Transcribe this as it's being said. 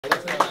The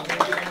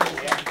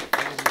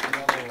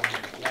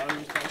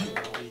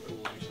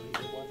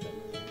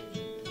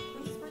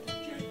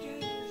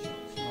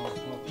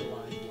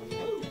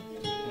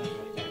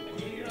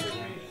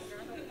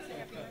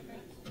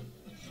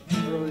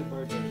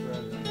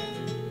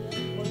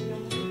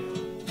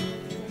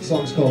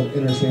song's called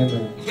Inner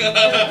Sandman.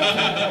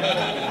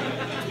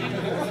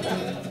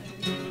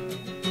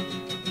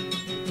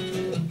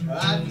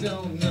 I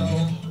don't know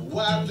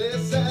why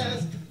this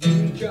has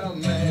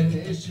become an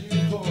issue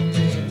for me.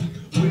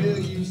 Will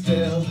you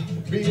still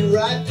be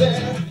right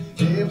there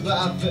if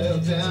I fell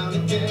down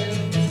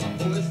again? My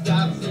voice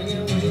stops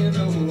singing when you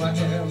know who I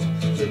am.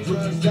 The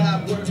drugs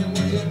stop working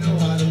when you know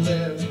how to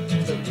live.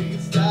 The beat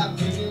stop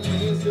beating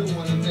when you still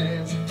want to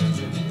dance. If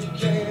you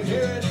can't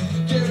hear it,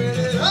 giving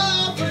it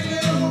all for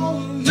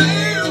you.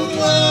 There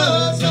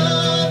was a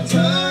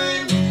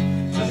time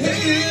I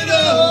hated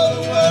all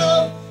the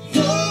world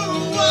for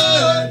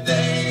what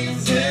they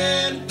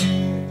said.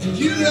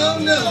 You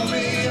don't know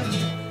me.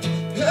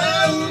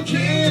 How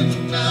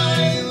can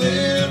I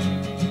live?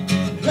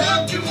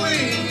 How can we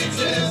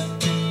exist?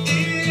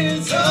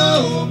 It's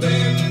all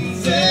been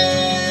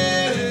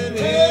said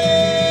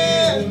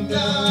and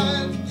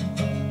done.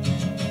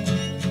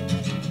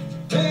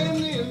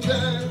 And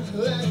done.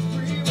 Let's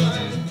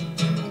rewind.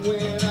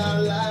 When our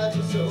lives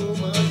are so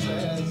much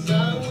less, I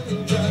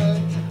will try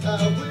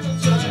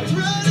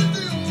running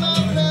through my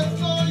plans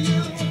for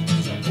you.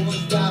 The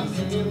voice stop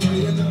singing when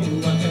you know who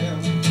I am.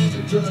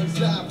 The drugs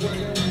stop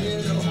working when you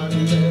know how to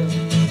live.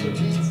 The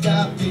beat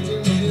stop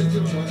beating when you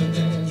still want to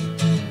dance.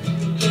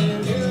 You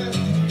can't hear it,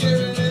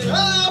 giving it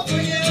all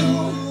for you.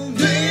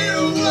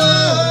 There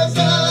was a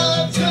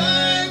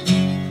time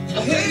I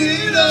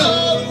hated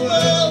all the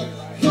world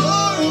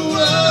for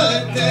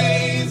what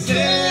they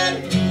said.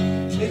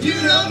 If you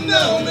don't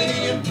know me,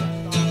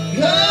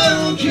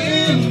 how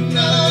can I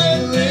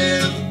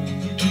live?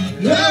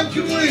 How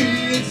can we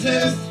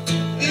exist?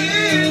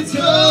 It's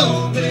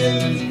all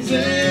been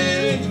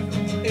said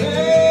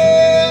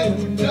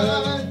and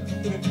done.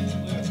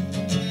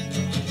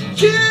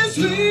 Yes,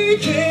 we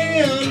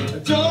can. I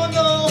don't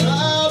know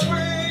how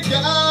we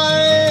got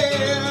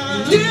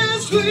here.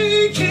 Yes,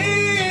 we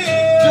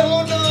can.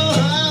 Don't know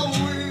how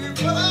we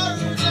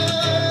burned.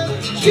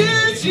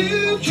 Yes,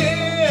 you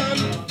can.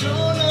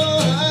 Don't know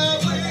how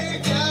we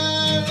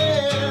got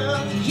here.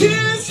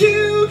 Yes,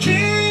 you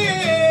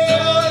can.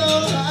 Don't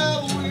know how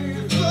we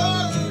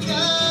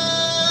forgot.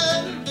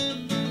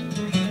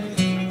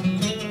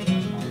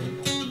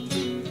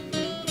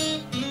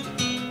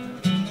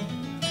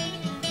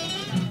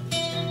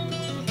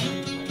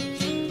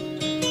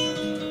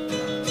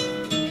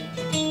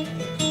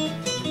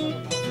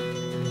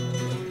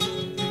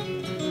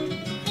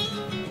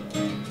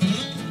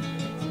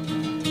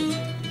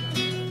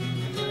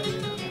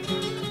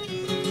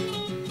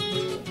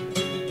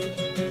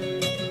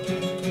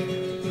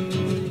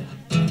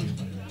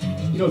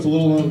 You know, it's a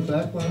little known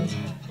fact, man.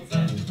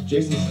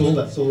 Jason stole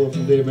that solo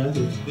from Dave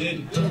Matthews.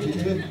 Did. He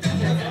did.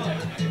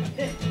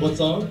 What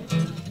song?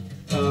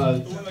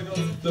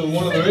 The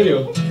one on the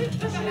radio. I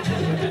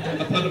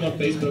found him on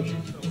Facebook.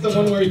 It's the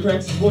one where he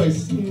cracks his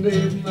voice.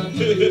 Dave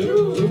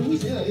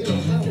Matthews. Yeah, you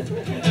know that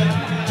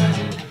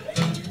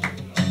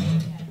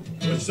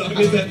one. What song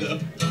is that though?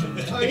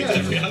 Oh, yeah.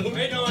 That's the album.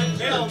 They know it.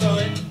 They all know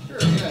it.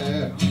 Sure,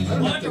 yeah. I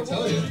don't have to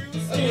tell you.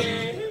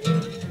 Stand.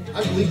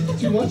 I've leaked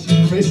too much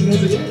information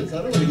as it is. I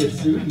don't want to get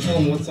sued and tell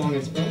them what song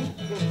it's from.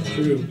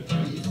 True. You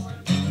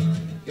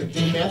got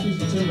Dave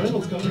Matthews and Tim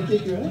Reynolds coming to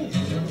kick your ass.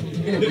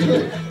 You're gonna do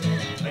it.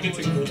 I can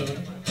sing both of them.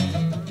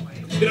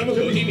 Dude, I'm a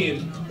bohemian.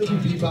 They'll be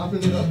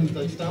bebopping it up and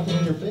like stomping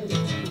on your face. A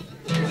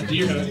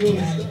deer hunt. Stealing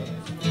the stuff.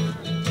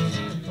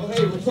 Oh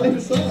hey, we're playing a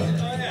song. Oh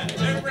yeah,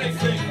 everybody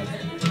sing.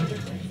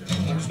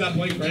 I'm just not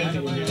playing for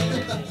anything with you.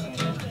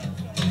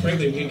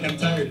 Frankly, I'm getting kind of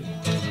tired.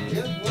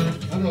 Yeah, well, I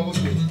don't know, we'll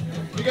see.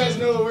 You guys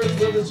know the words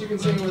with us, you can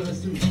sing with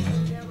us too.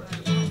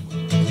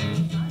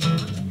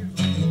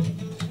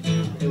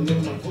 And then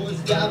my voice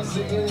stops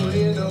singing when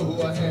you know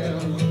who I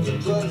am. The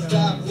drugs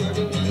stop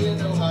working when you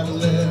know how to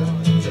live.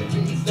 The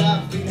beat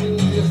stop beating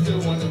when you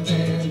still want to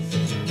dance.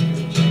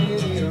 You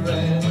can't hear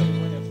it.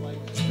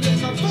 And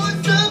my voice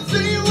stops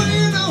singing when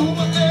you know who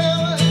I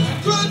am.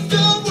 The drugs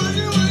stop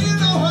working when you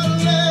know how to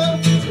live.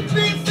 The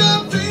beat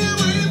stop beating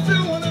when you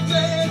still want to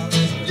dance.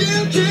 You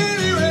can't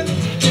hear it,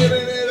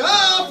 giving it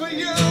all for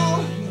you.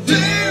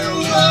 There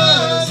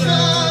was a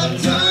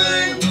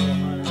time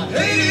I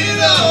hated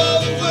all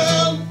the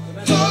world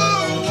for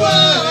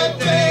what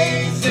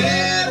they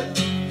said.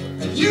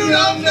 And you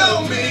don't know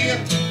me.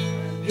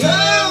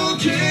 How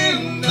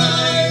can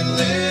I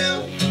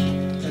live?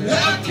 And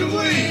how can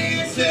we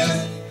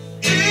exist?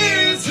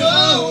 It's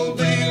all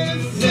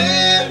been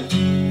said.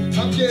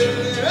 I'm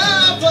giving it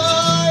all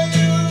for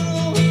you.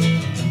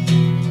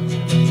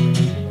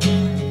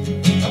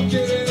 I'm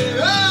giving it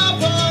all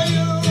for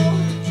you.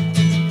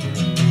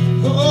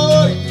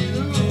 For you.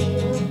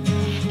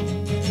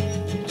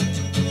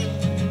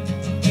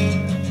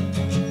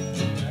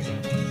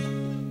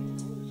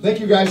 Thank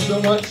you guys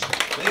so much.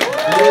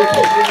 Really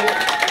appreciate it.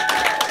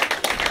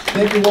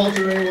 Thank you,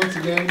 Walter A. once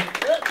again.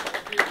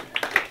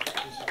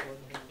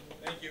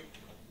 Thank you.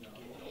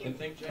 And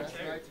thank Jack.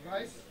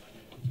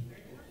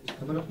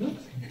 Coming up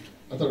next.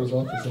 I thought it was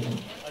off for a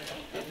second.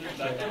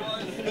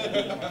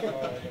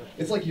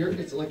 It's like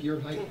your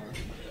height, Mark.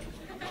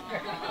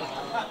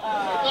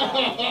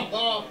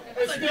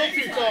 It's still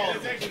too tall.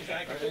 It's actually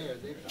Zach.